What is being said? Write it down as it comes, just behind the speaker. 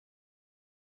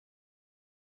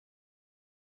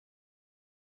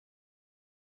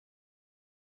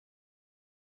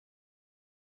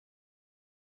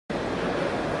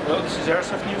Hello, this is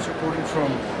Airsoft News reporting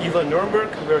from IWA Nuernberg.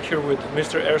 We're here with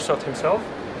Mr. Airsoft himself.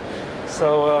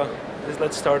 So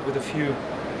let's start with a few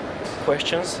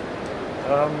questions.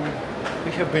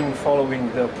 We have been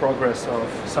following the progress of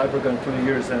Cybergun through the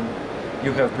years, and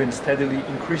you have been steadily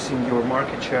increasing your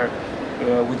market share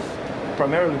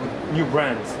primarily with new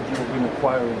brands that you have been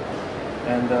acquiring.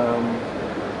 And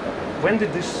when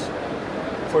did this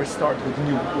first start with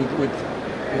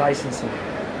licensing?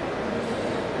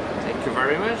 Thank you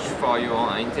very much for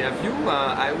your interview.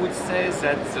 I would say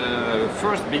that the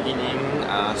first beginning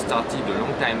started a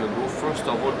long time ago, first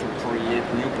of all to create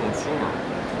new consumer.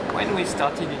 When we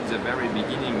started in the very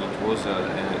beginning, it was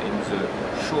in the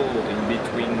show in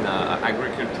between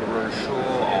agricultural show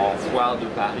or Foire de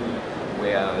Paris,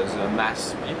 where the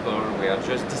mass people were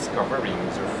just discovering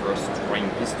the first string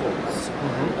pistols.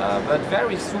 But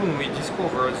very soon we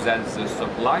discovered that the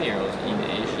suppliers in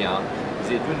Asia,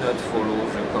 they do not follow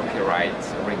the copyright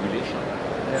regulation.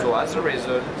 Yeah. So as a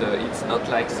result, it's not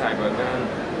like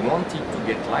Cybergun wanted to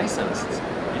get licensed.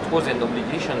 It was an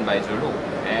obligation by the law.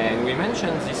 And we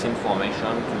mentioned this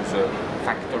information to the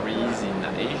factories in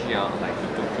Asia, like the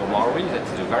Tokyo Marui, that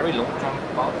is a very long-term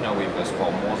partner with us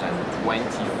for more than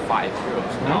 25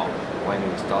 years now, when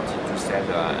we started to sell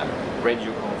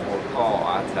radio control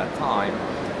car at that time.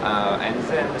 And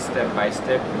then step by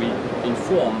step we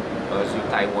inform the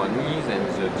Taiwanese and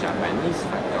the Japanese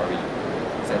factory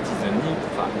that is a need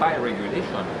by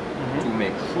regulation to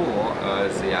make sure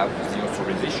they have the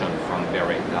authorization from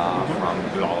Beretta, from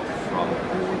Glock, from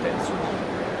Gorazd and so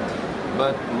on.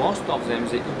 But most of them,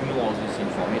 they ignore this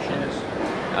information.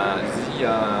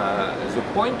 The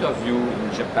point of view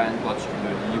in Japan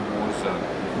particularly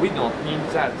was we don't need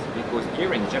that, because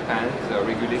here in Japan the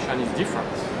regulation is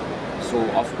different. So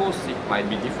of course it might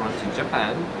be different in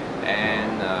Japan,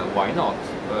 and why not?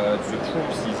 But the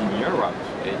truth is in Europe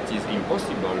it is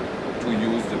impossible to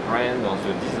use the brand or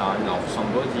the design of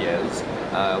somebody else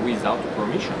without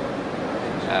permission.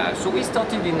 So we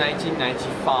started in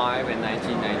 1995 and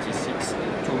 1996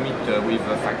 to meet with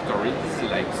factories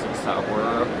like 6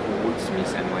 Hour, Colt,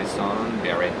 Smith & Wesson,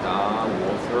 Beretta,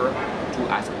 Walther, to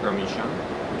ask permission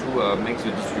to make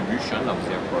the distribution of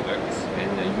their products,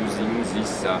 and using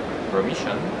this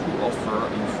permission to offer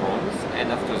in France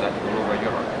and after that all over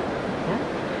Europe.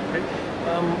 Okay.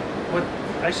 But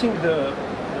I think the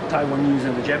Taiwanese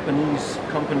and the Japanese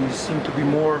companies seem to be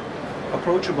more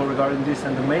approachable regarding this,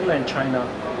 and the mainland China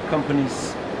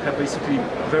companies have basically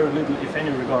very little, if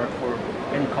any, regard for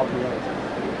any copyright.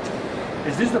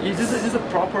 Is this the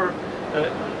proper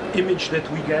image that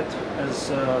we get as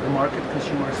the market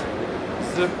consumers?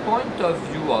 The point of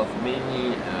view of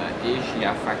many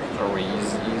Asia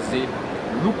factories is they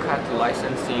look at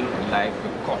licensing like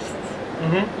a cost,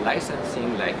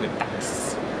 licensing like a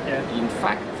tax. Yeah. In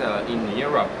fact, in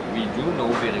Europe, we do know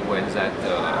very well that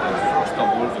first of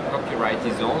all, the copyright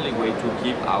is the only way to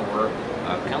keep our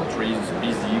countries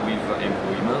busy with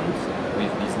employment,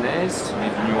 with business,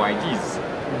 with new ideas.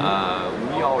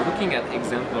 We are looking at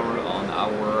example on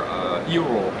our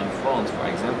hero in France, for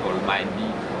example, might be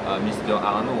Mr.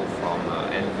 Arnaud from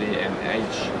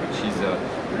LVMH, which is a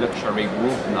luxury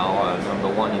group now,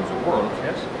 #1 in the world,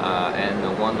 and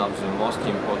one of the most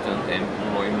important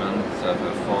employment for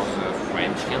the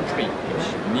French country, which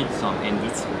needs some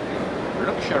industry.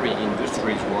 Luxury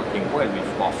industry is working well with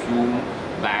perfume,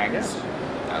 bags.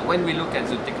 When we look at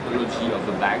the technology of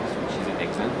the bags, which is an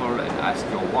example, and ask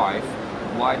your wife,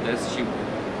 why does she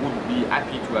would be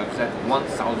happy to have that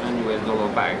 $1,000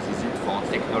 bags? Is it for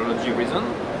technology reason?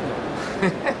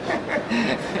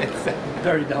 It's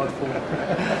very doubtful.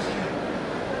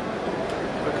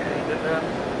 Okay,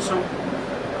 so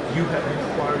you have been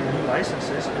acquiring new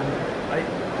licenses, and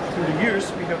through the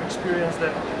years we have experienced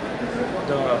that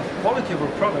the quality of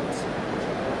our products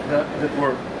that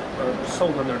were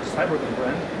sold under the Cybergun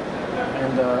brand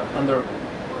and under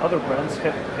other brands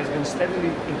has been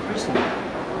steadily increasing,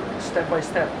 step by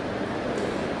step.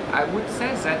 I would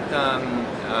say that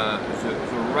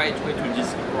the right way to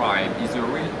describe is a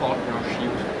real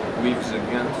partnership with the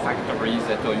gun factories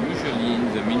that are usually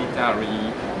in the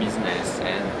military business,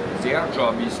 and their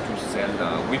job is to sell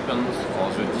weapons for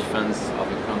the defense of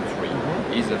the country.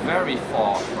 Is very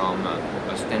far from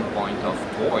a standpoint of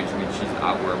toys, which is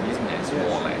our business,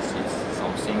 more or less. It's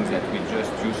something that we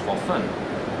just use for fun,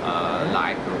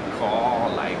 like a car,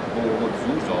 like boards,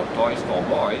 or toys for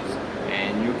boys.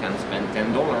 And you can spend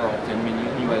 $10 or $10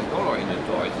 million in a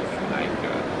toys if you like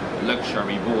a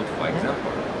luxury boat, for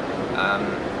example.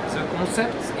 The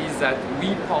concept is that we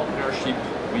partnership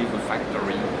with a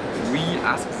factory, we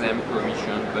ask them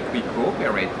permission, but we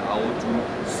cooperate how to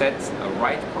set a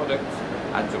right product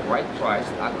at the right price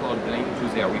according to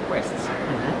their requests.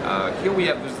 Here we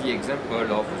have the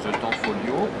example of the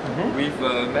Tanfolio. With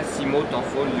Massimo,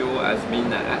 Tanfolio has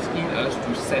been asking us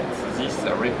to set this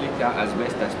replica as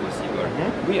best as possible.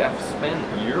 We have spent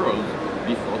years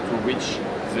before to reach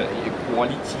the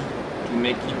quality, to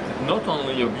make it not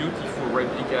only a beautiful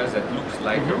replica that looks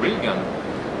like a real gun,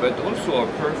 but also a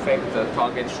perfect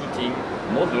target shooting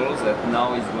model that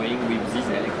now is going with this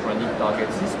electronic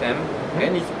target system,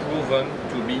 and it's proven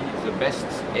to be the best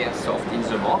airsoft in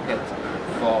the market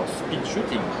for speed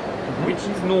shooting, which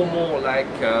is no more like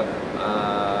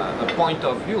a point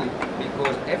of view,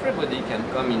 because everybody can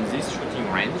come in this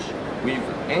shooting range with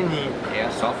any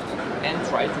airsoft and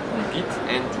try to compete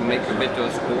and to make a better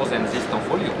score than this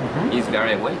Tanfolio. Is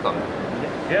very welcome.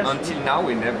 Yes. Until now,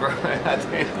 we never had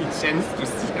any chance to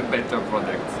see a better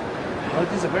product. Well,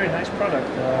 it is a very nice product,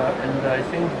 and I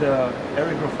think the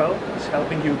Eric Grauffel is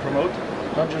helping you promote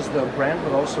not just the brand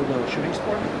but also the shooting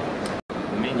sport.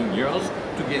 Many years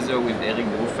together with Eric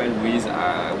Grauffel, who is,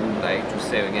 I would like to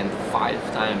say again,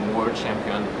 5-time world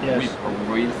champion with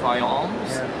real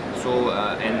firearms. So,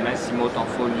 and Massimo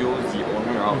Tanfolio, the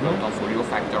owner of the Tanfolio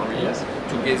factory,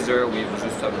 together with the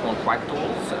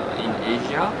subcontractors in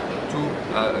Asia, to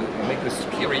make a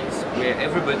spirit where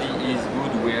everybody is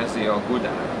good where they are good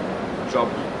at job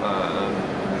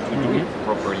to do it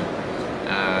properly.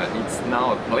 It's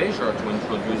now a pleasure to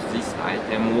introduce this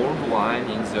item worldwide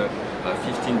in the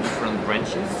 15 different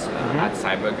branches at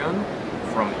Cybergun,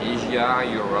 from Asia,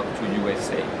 Europe to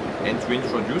USA, and to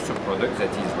introduce a product that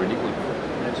is really good.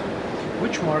 Yes.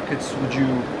 Which markets would you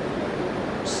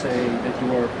say that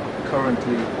you are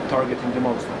currently targeting the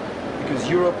most? Because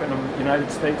Europe and the United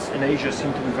States and Asia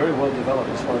seem to be very well developed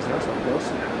as far as airsoft goes.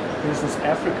 For instance,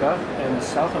 Africa and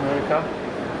South America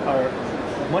are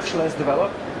much less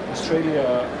developed.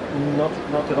 Australia,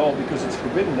 not at all, because it's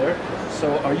forbidden there.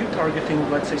 So are you targeting,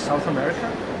 let's say, South America?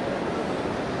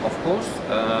 Of course.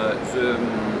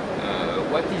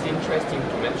 What is interesting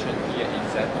to mention here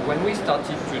is that when we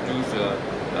started to do the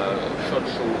SHOT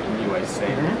Show in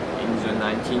USA in the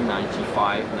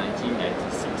 1995,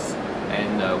 1996,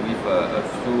 and with a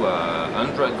few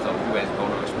hundreds of US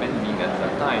dollars spending at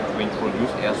that time to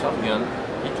introduce airsoft gun,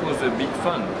 it was a big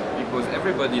fun because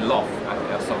everybody loved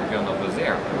airsoft gun over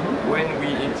there. When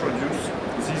we introduced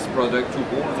this product to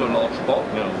all the large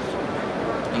partners,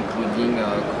 including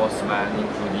Crossman,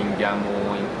 including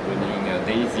Gamo, including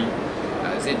Daisy,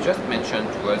 they just mentioned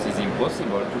to us it's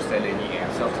impossible to sell any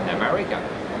airsoft in America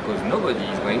because nobody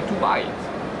is going to buy it.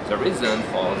 The reason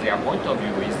for their point of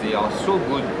view is they are so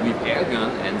good with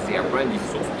airgun and their brand is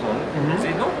so strong,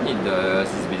 they don't need this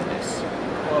business.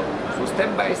 So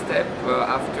step by step,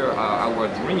 after our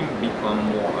dream become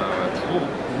more true,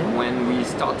 when we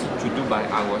started to do by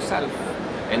ourselves,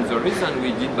 and the reason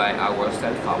we did by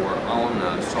ourselves our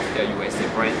own Software USA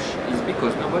branch is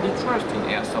because nobody trusts in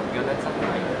airsoft gun at that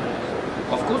time.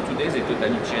 Of course, today they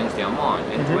totally changed their mind.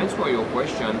 And to answer your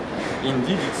question,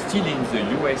 indeed, it's still in the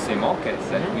USA market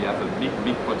that we have a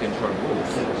big potential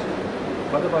growth.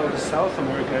 What about South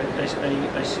America?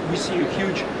 We see a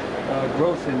huge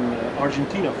growth in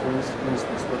Argentina, for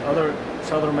instance, but other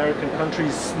South American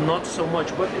countries not so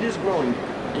much, but it is growing.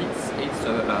 It's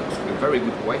a very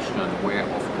good question where,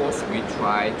 of course, we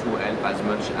try to help as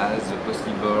much as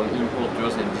possible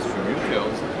importers and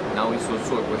distributors. Now it's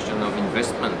also a question of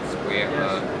investment where,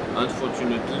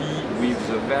 unfortunately, with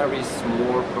the very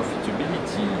small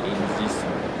profitability in this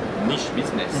niche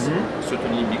business,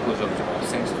 certainly because of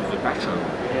thanks to the passion.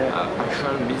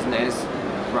 Passion business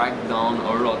drag down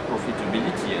a lot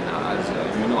profitability, and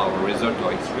as you know, our results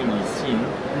are extremely thin.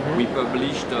 We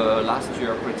published last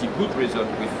year a pretty good result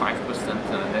with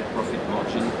 5% net profit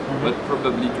margin, but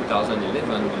probably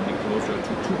 2011 will be closer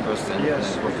to 2% net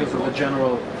profit because of the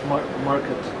general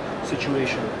market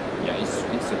situation. Yeah,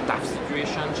 it's a tough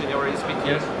situation, generally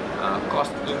speaking.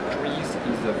 Cost increase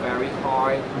is very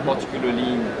high,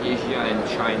 particularly in Asia and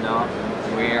China,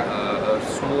 where a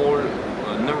small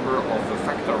number of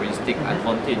factories take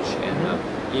advantage, and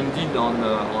indeed on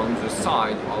the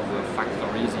side of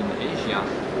factories in Asia,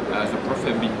 the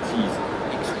profitability is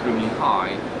extremely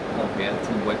high compared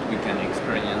to what we can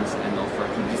experience and offer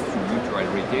to distributor and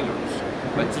retailers.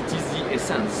 But it is the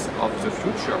essence of the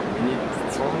future. We need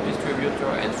strong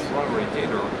distributor and strong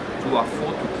retailer to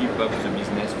afford to keep up the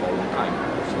business for a long time.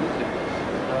 Absolutely.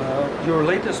 Your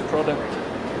latest product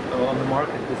on the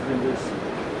market has been this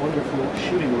wonderful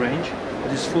shooting range.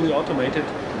 It is fully automated.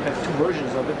 You have two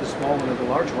versions of it, the small one and the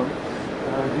large one.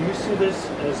 Do you see this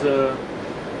as the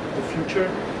future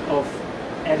of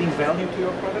adding value to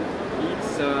your product?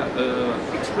 It's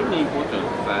extremely important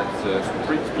that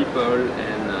street people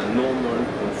and normal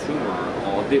consumer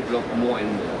are developed more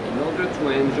and more. In order to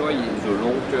enjoy in the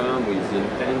long term, within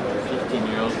 10 to 15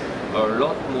 years, a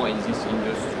lot more in this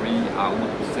industry, I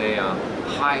would say a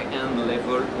high-end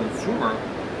level consumer,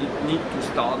 it needs to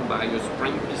start by a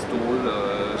spring pistol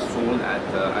sold at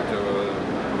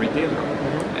a retailer.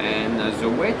 And the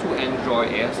way to enjoy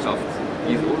airsoft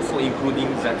is also including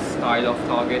that style of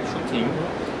target shooting,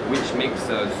 which makes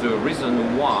the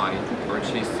reason why to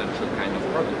purchase such a kind of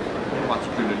product.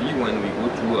 Particularly when we go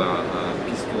to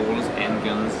pistols,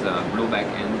 handguns, blowback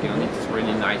handgun, it's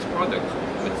really nice product.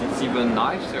 But it's even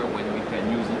nicer when we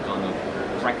can use it on a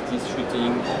practice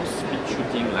shooting or speed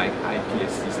shooting like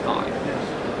IPSC style.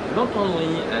 Not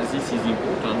only this is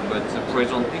important, but the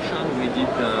presentation we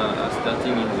did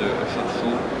starting in the shot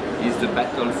show is the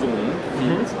BattleZone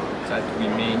field that we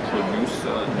may introduce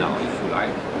now if you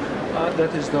like.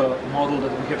 That is the model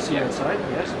that we have seen outside,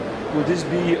 yes. Would this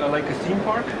be like a theme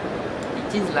park?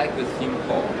 It is like a theme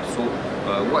park, so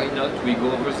why not we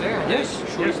go over there? Yes,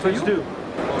 let's do.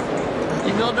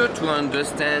 In order to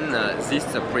understand this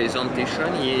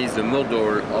presentation, here is a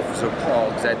model of the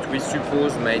park that we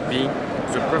suppose might be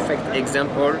the perfect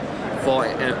example for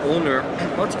an owner.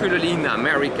 Particularly in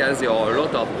America, there are a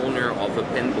lot of owners of a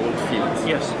paintball field.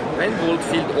 Yes. Paintball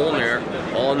field owners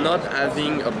are not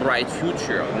having a bright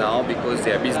future now because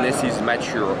their business is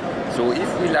mature. So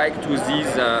if we like to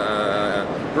this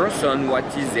person what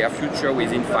is their future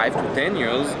within 5 to 10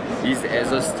 years is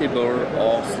either stable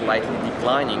or slightly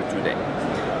declining today.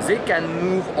 They can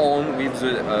move on with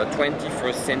the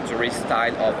 21st century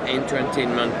style of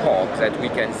entertainment park that we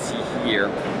can see here.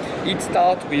 It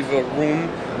starts with a room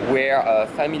where a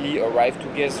family arrive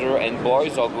together and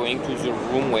boys are going to the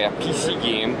room where PC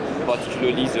game,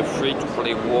 particularly the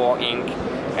free-to-play War Inc.,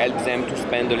 helps them to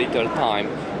spend a little time.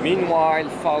 Meanwhile,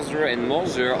 father and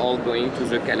mother are going to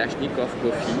the Kalashnikov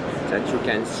coffee that you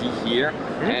can see here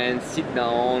and sit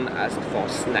down, ask for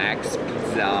snacks,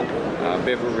 pizza,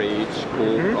 beverage,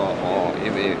 Coke, or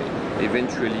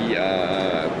eventually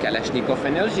Kalashnikov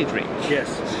energy drink. Yes.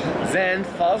 Then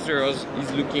fathers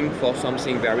is looking for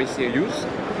something very serious.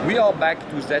 We are back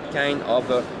to that kind of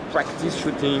practice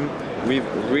shooting with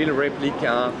real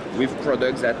replica, with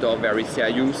products that are very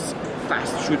serious,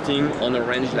 fast shooting on a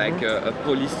range like a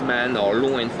policeman or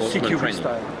law enforcement training.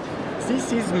 Style.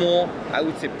 This is more, I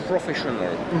would say,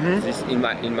 professional. This, in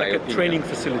my like opinion, a training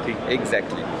facility.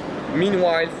 Exactly.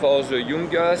 Meanwhile, for the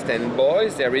youngest and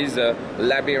boys, there is a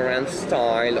labyrinth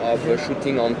style of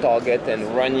shooting on target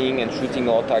and running and shooting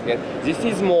on target. This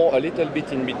is more a little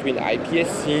bit in between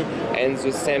IPSC and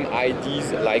the same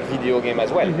ideas like video game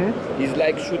as well. It's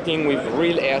like shooting with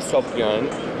real airsoft gun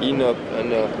in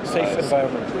a safe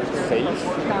environment. Safe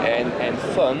and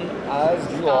fun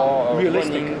as you are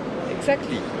realistic. running.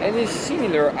 Exactly, and it's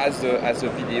similar as a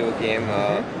video game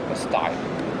style.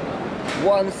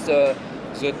 Once the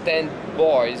 10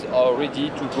 boys are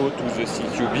ready to go to the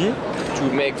CQB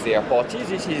to make their party.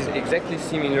 This is exactly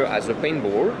similar as a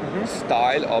paintball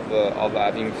style of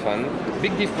having fun. The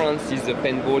big difference is the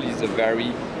paintball is a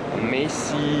very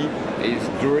messy, it's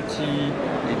dirty,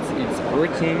 it's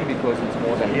hurting because it's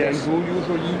more than paintball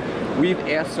usually. With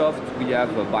airsoft we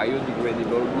have a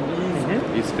biodegradable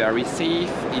goodies, it's very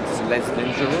safe, it's less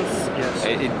dangerous,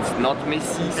 it's not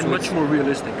messy. And so much more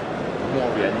realistic. More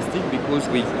realistic because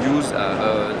we use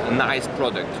a nice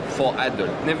product for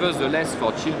adults. Nevertheless,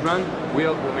 for children, we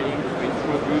are going to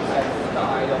introduce a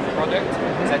style of product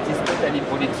that is totally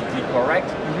politically correct,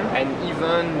 and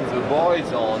even the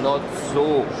boys are not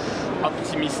so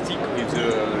optimistic with the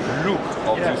look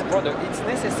of this product. It's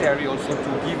necessary also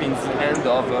to give in the hand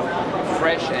of a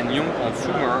fresh and young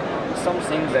consumer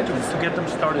something that is to get them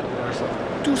started with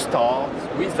airsoft. To start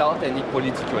without any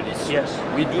political issue. Yes.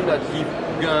 We do not give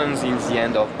guns in the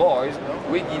hand of boys,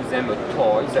 we give them a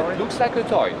toy that looks like a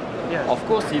toy. Yeah. Of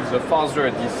course, if the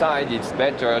father decides it's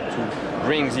better to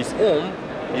bring this home,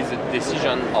 it's a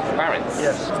decision of parents.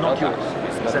 Yes, it's not yours.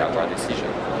 It's not our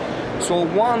decision. So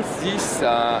once this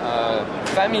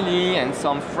family and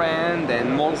some friend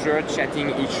and mother chatting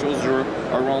each other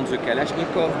around the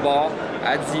Kalashnikov bar,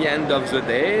 at the end of the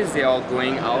day they are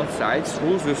going outside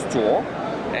through the store,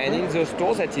 and in the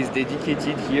store that is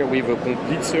dedicated here with a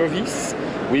complete service,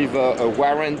 with a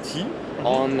warranty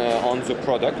on the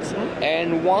product,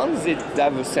 and once they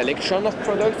have a selection of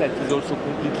products that is also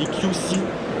completely QC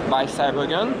by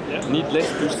Cybergun. Needless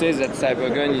to say that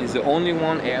Cybergun is the only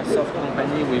one airsoft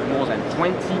company with more than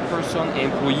 20%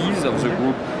 employees of the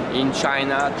group in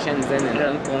China, Shenzhen and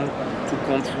Hong Kong to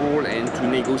control and to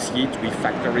negotiate with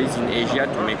factories in Asia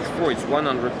to make sure it's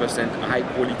 100% high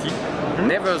quality.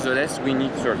 Nevertheless, we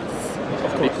need service.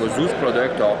 Because those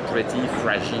products are pretty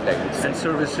fragile, I would say. And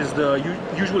service is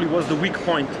usually was the weak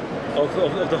point of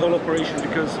the whole operation,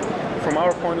 because from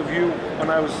our point of view,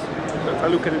 if I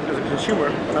look at it as a consumer,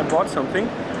 when I bought something,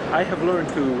 I have learned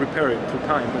to repair it through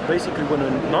time. But basically when a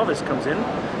novice comes in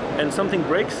and something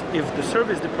breaks, if the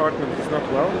service department is not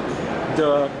well,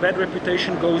 the bad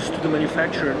reputation goes to the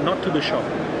manufacturer, not to the shop.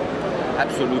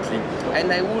 Absolutely.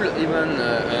 And I will even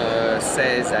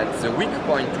say that the weak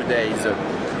point today is a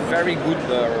very good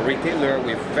retailer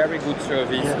with very good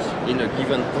service in a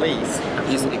given place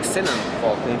is excellent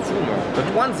for consumer. But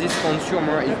once this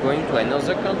consumer is going to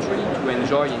another country to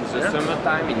enjoy in the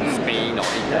summertime in Spain or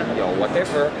Italy or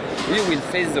whatever, we will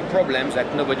face the problems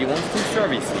that nobody wants to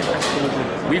service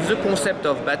here. With the concept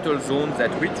of BattleZone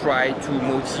that we try to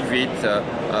motivate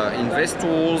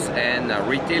investors and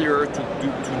retailers to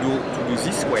do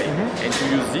this way and to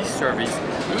use this service,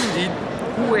 indeed,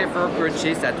 whoever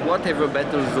purchases at whatever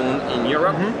BattleZone in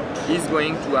Europe is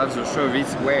going to have the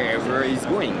service wherever he's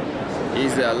going.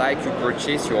 It's like you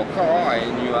purchase your car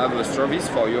and you have a service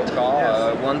for your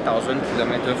car 1,000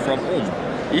 kilometers from home.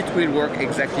 It will work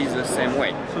exactly the same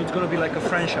way. So it's going to be like a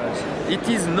franchise? It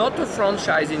is not a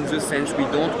franchise in the sense we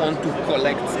don't want to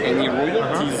collect any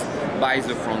royalties by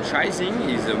the franchising.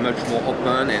 It's a much more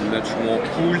open and much more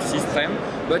cool system,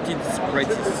 but it's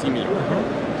pretty similar.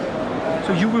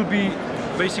 So you will be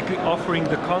basically offering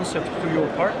the concept to your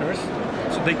partners,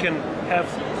 so they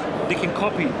can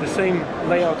copy the same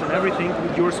layout and everything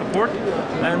with your support,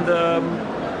 and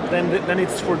then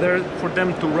it's for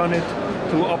them to run it,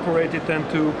 to operate it, and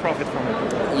to profit from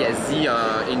it. Yes, the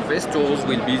investors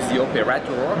will be the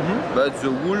operator, but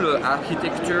the whole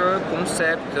architecture,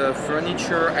 concept,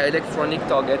 furniture, electronic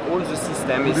target, all the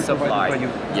system is supplied.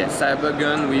 Yes,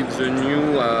 Cybergun with the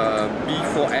new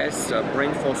B4S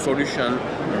Brain for Solution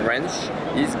range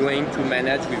is going to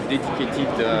manage with dedicated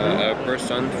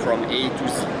person from A to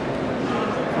Z.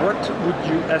 What would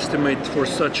you estimate for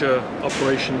such a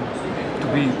operation to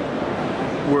be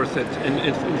worth it,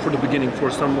 and for the beginning,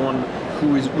 for someone who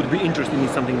would be interested in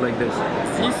something like this?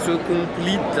 This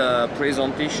complete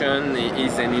presentation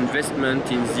is an investment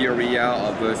in the area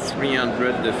of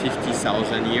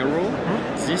 350,000 euro.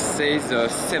 This says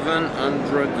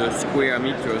 700 square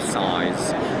meter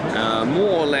size.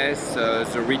 More or less,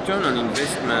 the return on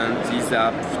investment is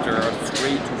after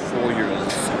 3 to 4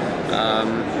 years.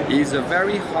 Is a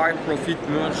very high profit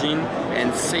margin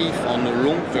and safe on the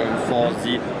long term for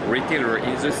the retailer.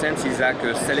 In the sense, it's like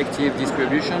a selective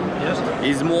distribution. Yes.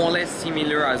 Is more or less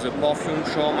similar as a perfume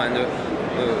shop and a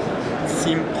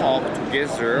theme park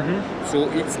together. So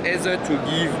it's either to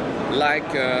give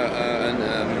like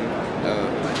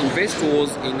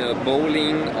investors in a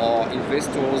bowling or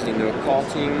investors in a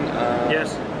karting.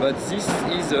 Yes. But this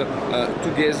is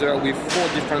together with 4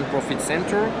 different profit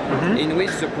centers, in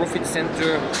which the profit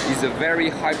center is a very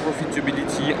high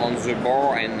profitability on the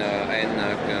bar and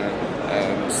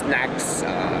snacks,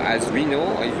 as we know,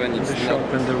 even it's the shop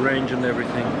and the range and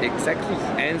everything. Exactly,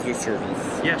 and the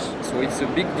service. Yes. So it's a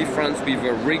big difference with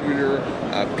a regular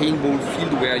paintball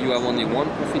field where you have only one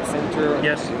profit center.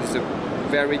 Yes. It's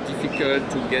very difficult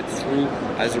to get through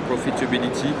as a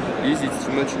profitability. It's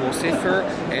much more safer,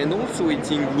 and also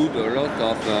it includes a lot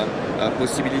of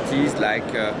possibilities like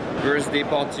birthday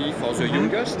party for the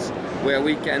youngest, where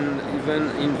we can even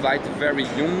invite very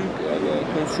young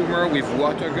consumer with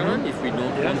water gun if we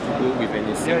don't want to go with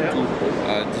anything too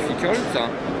difficult,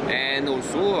 and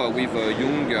also with a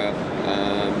young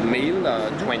male,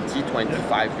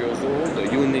 20-25 years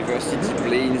old, university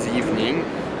play in the evening,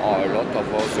 or a lot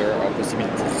of other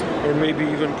possibilities. Or maybe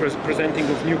even presenting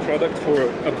of new product for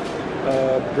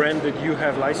a brand that you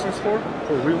have license for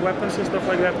real weapons and stuff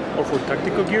like that, or for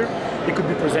tactical gear. It could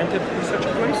be presented in such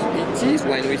a place? It is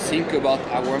when we think about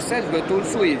ourselves, but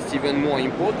also it's even more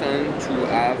important to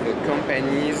have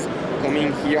companies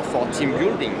coming here for team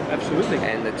building. Absolutely.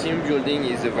 And the team building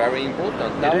is very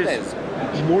important nowadays.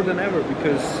 More than ever,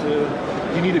 because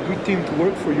you need a good team to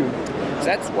work for you.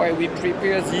 That's why we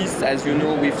prepare this, as you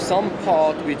know, with some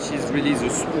part which is really the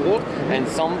sport, and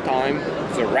sometimes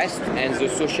the rest and the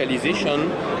socialization.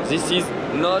 This is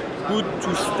not good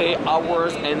to stay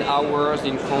hours and hours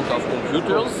in front of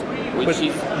computers, but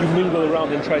you mingle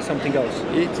around and try something else.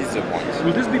 It is the point.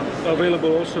 Will this be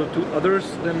available also to others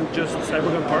than just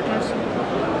Cybergun partners?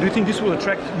 Do you think this will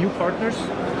attract new partners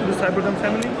to the Cybergun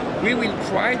family? We will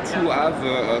try to have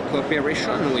a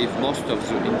cooperation with most of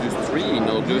the industry in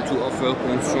order to offer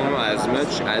consumer as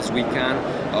much as we can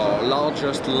our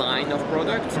largest line of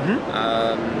products.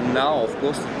 Now, of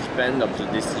course, it depends on the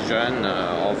decision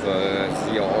of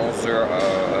the other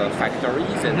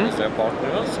factories and other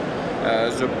partners.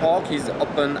 The park is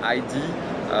open ID,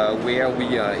 where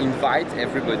we invite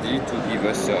everybody to give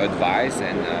us advice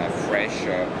and fresh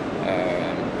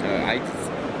ideas.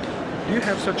 Do you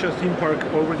have such a theme park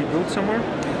already built somewhere?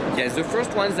 Yes, the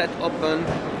first one that opened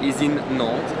is in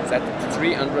Nantes, that's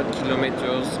 300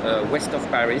 kilometers west of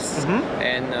Paris,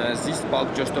 and this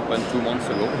park just opened 2 months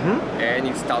ago, and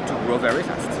it started to grow very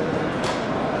fast.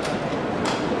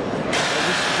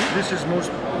 This is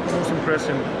most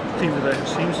impressive thing that I have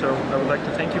seen, so I would like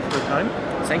to thank you for your time.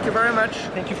 Thank you very much.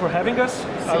 Thank you for having us.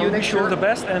 I wish you all the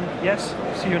best, and yes,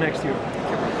 see you next year.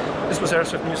 This was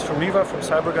Airsoft News from Riva, from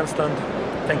Cybergun stand.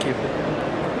 Thank you.